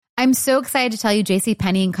I'm so excited to tell you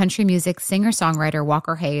JCPenney and country music singer-songwriter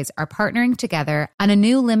Walker Hayes are partnering together on a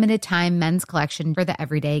new limited-time men's collection for the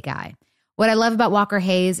everyday guy. What I love about Walker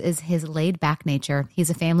Hayes is his laid-back nature.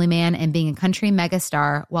 He's a family man, and being a country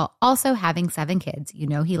megastar while also having 7 kids, you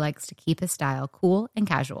know he likes to keep his style cool and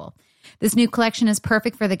casual. This new collection is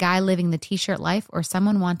perfect for the guy living the t-shirt life or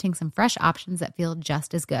someone wanting some fresh options that feel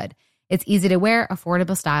just as good. It's easy to wear,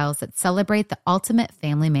 affordable styles that celebrate the ultimate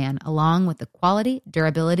family man, along with the quality,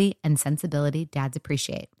 durability, and sensibility dads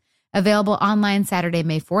appreciate. Available online Saturday,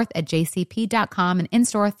 May 4th at jcp.com and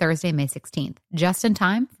in-store Thursday, May 16th. Just in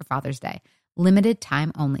time for Father's Day. Limited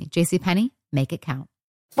time only. JCPenney, make it count.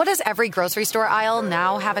 What does every grocery store aisle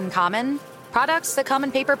now have in common? Products that come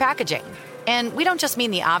in paper packaging. And we don't just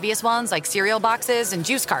mean the obvious ones like cereal boxes and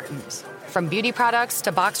juice cartons. From beauty products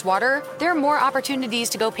to boxed water, there are more opportunities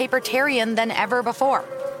to go papertarian than ever before.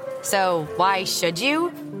 So why should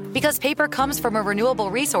you? Because paper comes from a renewable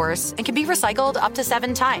resource and can be recycled up to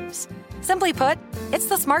 7 times. Simply put, it's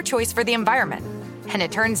the smart choice for the environment. And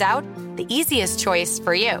it turns out, the easiest choice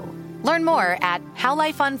for you. Learn more at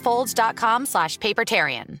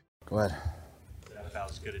howlifeunfolds.com/papertarian. Go ahead. Is that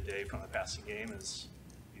about as good a day from the passing game as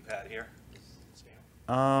you've had here?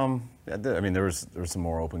 Yeah, I mean, there was some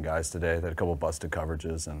more open guys today. They had a couple busted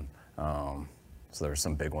coverages, and so there were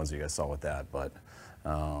some big ones you guys saw with that. But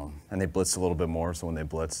and they blitzed a little bit more, so when they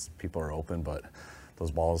blitz, people are open. But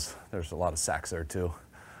those balls, there's a lot of sacks there too.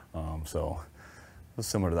 So it was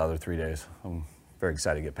similar to the other 3 days. I'm very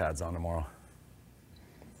excited to get pads on tomorrow.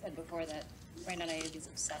 You said before that Brandon Ayuk is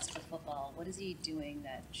obsessed with football. What is he doing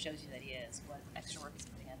that shows you that he is? What extra work is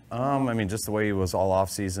he putting in? I mean, just the way he was all off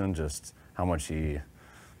season, just how much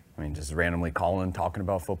just randomly calling, talking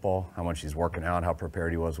about football, how much he's working out, how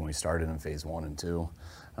prepared he was when we started in phase 1 and 2.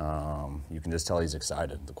 You can just tell he's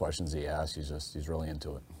excited. The questions he asks, he's really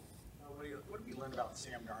into it. What have you learned about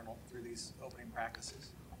Sam Darnold through these opening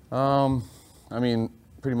practices? I mean,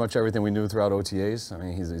 pretty much everything we knew throughout OTAs. I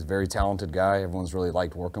mean, he's a very talented guy. Everyone's really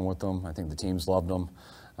liked working with him. I think the teams loved him.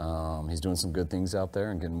 He's doing some good things out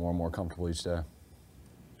there and getting more and more comfortable each day.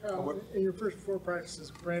 In your first 4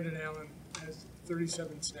 practices, Brandon Allen has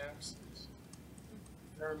 37 snaps. It's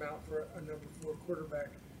a fair amount for a number 4 quarterback.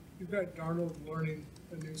 You've got Darnold learning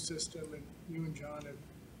a new system, and you and John have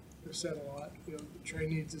said a lot. You know, Trey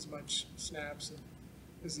needs as much snaps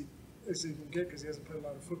as he can get because he hasn't played a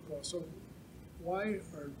lot of football. So why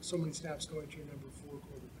are so many snaps going to your number 4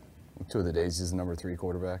 quarterback? 2 of the days he's the number 3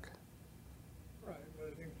 quarterback. Right, but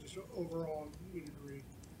I think just overall, you'd agree,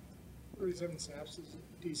 37 snaps is a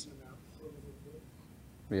decent amount for a little bit.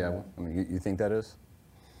 Yeah, I mean, you think that is?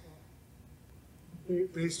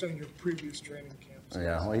 Based on your previous training camps.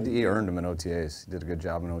 Yeah, well, he earned them in OTAs. He did a good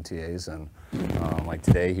job in OTAs, and like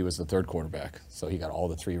today, he was the 3rd quarterback, so he got all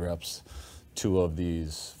the 3 reps, 2 of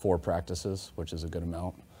these 4 practices, which is a good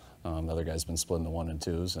amount. The other guy's been splitting the 1 and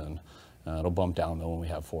 2s, and it'll bump down though when we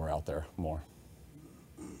have 4 out there more.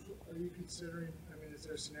 Are you considering? I mean, is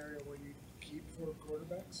there a scenario where you keep 4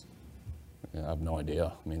 quarterbacks? Yeah, I have no idea.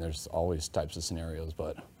 I mean, there's always types of scenarios,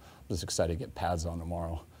 but I'm just excited to get pads on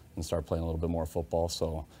tomorrow and start playing a little bit more football.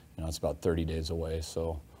 So, you know, it's about 30 days away,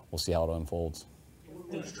 so we'll see how it unfolds.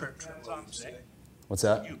 What's pads on today? What's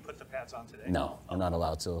that? Did you put the pads on today? No, I'm not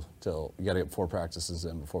allowed till you got to get 4 practices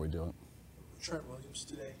in before we do it. Trent Williams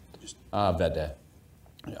today. Vet day.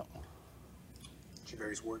 Yeah.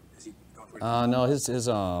 Javarius Ward, is he going for it? No, his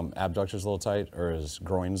abductor's a little tight, or his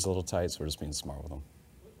groin's a little tight, so we're just being smart with him.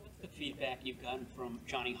 What's the feedback you've gotten from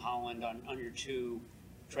Johnny Holland on your 2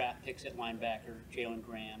 draft picks at linebacker, Jalen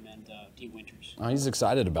Graham and D. Winters? He's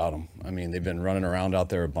excited about them. I mean, they've been running around out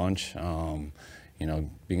there a bunch. You know,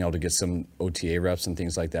 being able to get some OTA reps and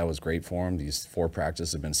things like that was great for him. These 4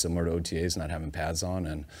 practices have been similar to OTAs, not having pads on,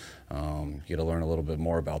 and you get to learn a little bit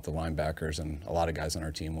more about the linebackers and a lot of guys on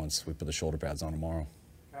our team once we put the shoulder pads on tomorrow.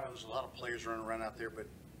 There's a lot of players running around out there, but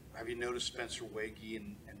have you noticed Spencer Wagee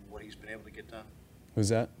and what he's been able to get done? Who's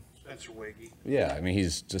that? Spencer Wagee. Yeah, I mean,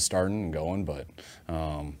 he's just starting and going, but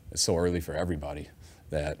it's so early for everybody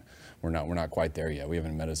that we're not quite there yet. We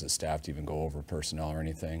haven't met as a staff to even go over personnel or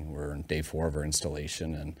anything. We're in day 4 of our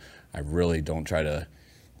installation, and I really don't try to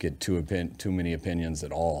get too many opinions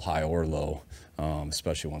at all, high or low,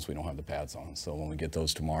 especially once we don't have the pads on. So when we get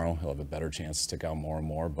those tomorrow, he'll have a better chance to stick out more and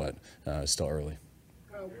more, but it's still early.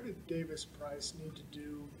 What did Davis Price need to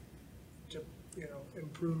do to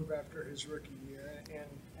improve after his rookie year? And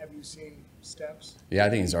have you seen steps? Yeah, I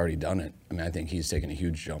think he's already done it. I mean, I think he's taken a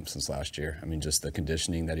huge jump since last year. I mean, just the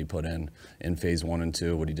conditioning that he put in phase 1 and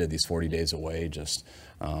 2, what he did these 40 days away, just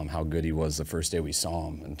how good he was the first day we saw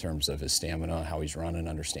him in terms of his stamina, how he's running,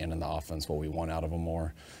 understanding the offense, what we want out of him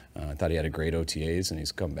more. I thought he had a great OTAs, and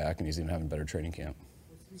he's come back, and he's even having better training camp.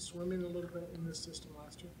 Was he swimming a little bit in this system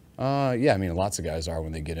last year? Yeah, I mean, lots of guys are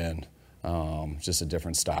when they get in. Just a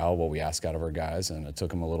different style, what we ask out of our guys, and it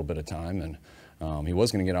took him a little bit of time. And he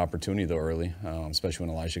was going to get an opportunity, though, early, especially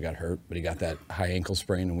when Elijah got hurt. But he got that high ankle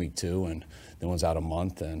sprain in week 2, and then was out a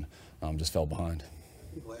month and just fell behind.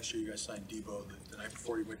 Last year you guys signed Debo the night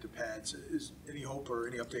before you went to pads. Is any hope or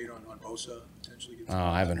any update on Bosa potentially?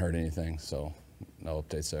 I haven't heard anything, so no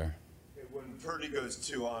updates there. When Purdy goes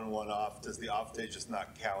 2 on, 1 off, does the off day just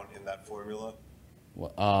not count in that formula?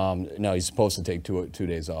 Well, no, he's supposed to take two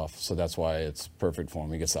days off, so that's why it's perfect for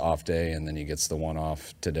him. He gets the off day, and then he gets the 1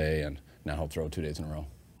 off today, and now he'll throw 2 days in a row.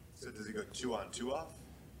 So does he go 2 on, 2 off?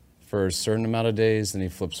 For a certain amount of days, then he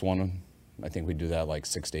flips 1. I think we do that like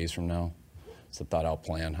 6 days from now. It's a thought-out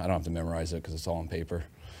plan. I don't have to memorize it because it's all on paper.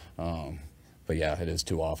 But, yeah, it is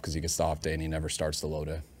 2 off because he gets the off day and he never starts the low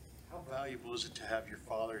day. How valuable is it to have your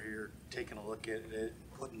father here taking a look at it,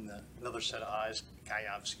 putting another set of eyes, a guy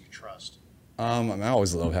obviously you trust? I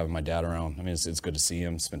always love having my dad around. I mean, it's good to see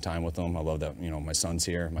him, spend time with him. I love that, my son's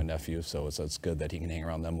here, my nephew, so it's good that he can hang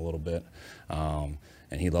around them a little bit. And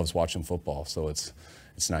he loves watching football, so it's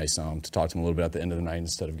nice to talk to him a little bit at the end of the night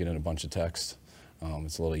instead of getting a bunch of texts.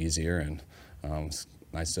 It's a little easier, and it's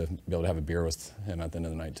nice to be able to have a beer with him at the end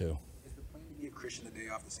of the night, too. Is the plan to give Christian the day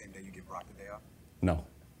off the same day you give Brock the day off? No.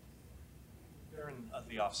 During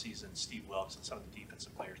the offseason, Steve Wilkes and some of the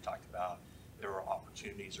defensive players talked about there were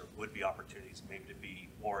opportunities or would be opportunities maybe to be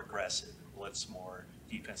more aggressive and blitz more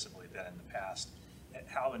defensively than in the past. And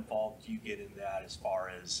how involved do you get in that as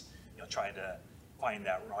far as trying to find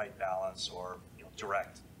that right balance or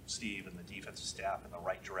direct Steve and the defensive staff in the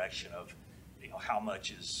right direction of how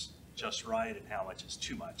much is just right and how much is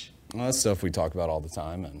too much? Well, that's stuff we talk about all the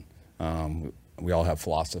time, and we all have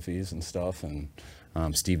philosophies and stuff, and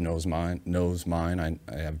Steve knows mine.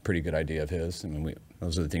 I have a pretty good idea of his. I mean,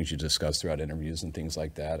 those are the things you discuss throughout interviews and things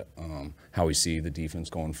like that, how we see the defense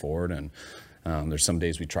going forward. And there's some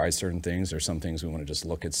days we try certain things. There's some things we want to just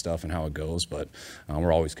look at stuff and how it goes, but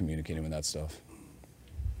we're always communicating with that stuff.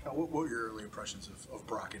 What were your early impressions of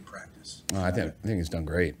Brock in practice? I think he's done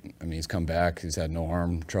great. I mean, he's come back. He's had no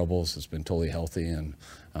arm troubles. He's been totally healthy, and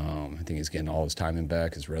I think he's getting all his timing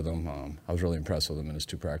back, his rhythm. I was really impressed with him in his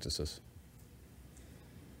 2 practices.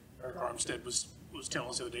 Eric Armstead was telling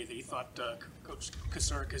us the other day that he thought Coach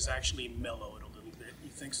Kasurk has actually mellowed a little bit. You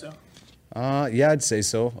think so? Yeah, I'd say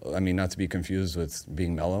so. I mean, not to be confused with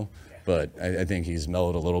being mellow, but I think he's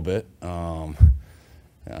mellowed a little bit.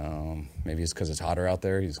 Maybe it's because it's hotter out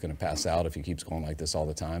there. He's going to pass out if he keeps going like this all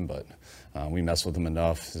the time, but we mess with him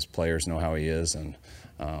enough. His players know how he is, and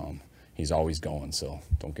he's always going, so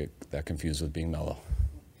don't get that confused with being mellow.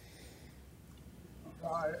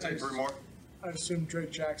 I assume Dre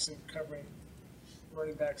Jackson covering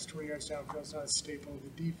running backs 20 yards downfield is not a staple of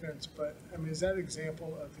the defense, but, I mean, is that an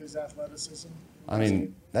example of his athleticism? I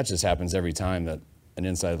mean, that just happens every time that an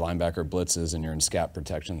inside linebacker blitzes and you're in scat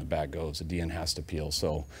protection, the back goes. The DN has to peel.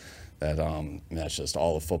 So that's just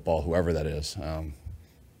all of football, whoever that is.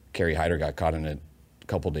 Kerry Hyder got caught in it a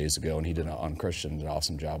couple days ago, and he did an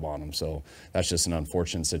awesome job on him. So that's just an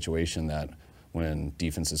unfortunate situation that when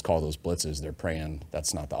defenses call those blitzes, they're praying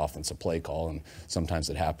that's not the offensive play call, and sometimes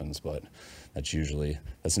it happens, but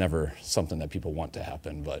that's never something that people want to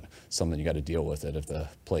happen, but something you got to deal with it if the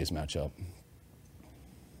plays match up.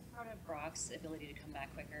 Part of Brock's ability to come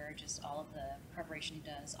back quicker, just all of the preparation he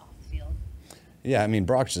does off the field? Yeah, I mean,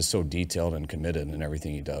 Brock's just so detailed and committed in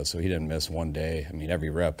everything he does, so he didn't miss one day. I mean, every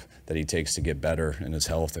rep that he takes to get better in his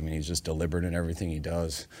health, I mean, he's just deliberate in everything he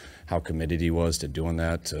does. How committed he was to doing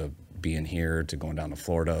that, to being here, to going down to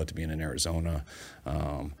Florida, to being in Arizona.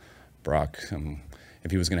 Brock, if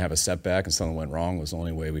he was going to have a setback and something went wrong, was the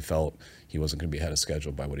only way we felt he wasn't going to be ahead of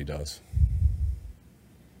schedule by what he does.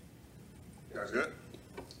 You guys good?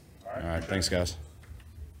 All right, thanks, guys.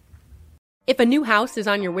 If a new house is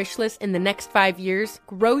on your wish list in the next 5 years,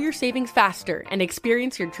 grow your savings faster and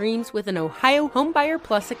experience your dreams with an Ohio Homebuyer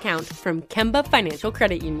Plus account from Kemba Financial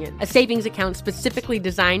Credit Union. A savings account specifically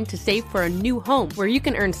designed to save for a new home, where you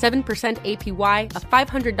can earn 7% APY,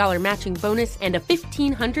 a $500 matching bonus, and a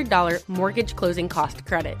 $1,500 mortgage closing cost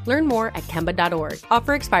credit. Learn more at Kemba.org.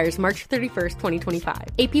 Offer expires March 31st, 2025.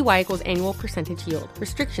 APY equals annual percentage yield.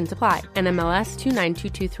 Restrictions apply. NMLS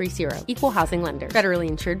 292230. Equal housing lender. Federally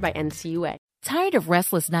insured by NCUA. Tired of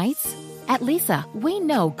restless nights? At Leesa, we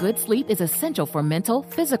know good sleep is essential for mental,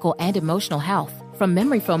 physical, and emotional health. From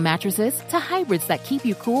memory foam mattresses to hybrids that keep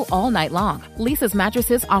you cool all night long, Leesa's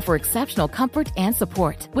mattresses offer exceptional comfort and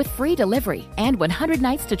support with free delivery and 100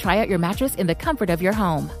 nights to try out your mattress in the comfort of your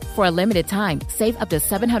home. For a limited time, save up to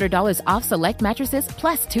 $700 off select mattresses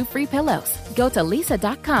plus 2 free pillows. Go to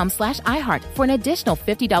leesa.com/iHeart for an additional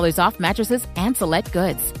 $50 off mattresses and select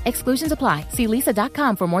goods. Exclusions apply. See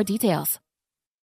leesa.com for more details.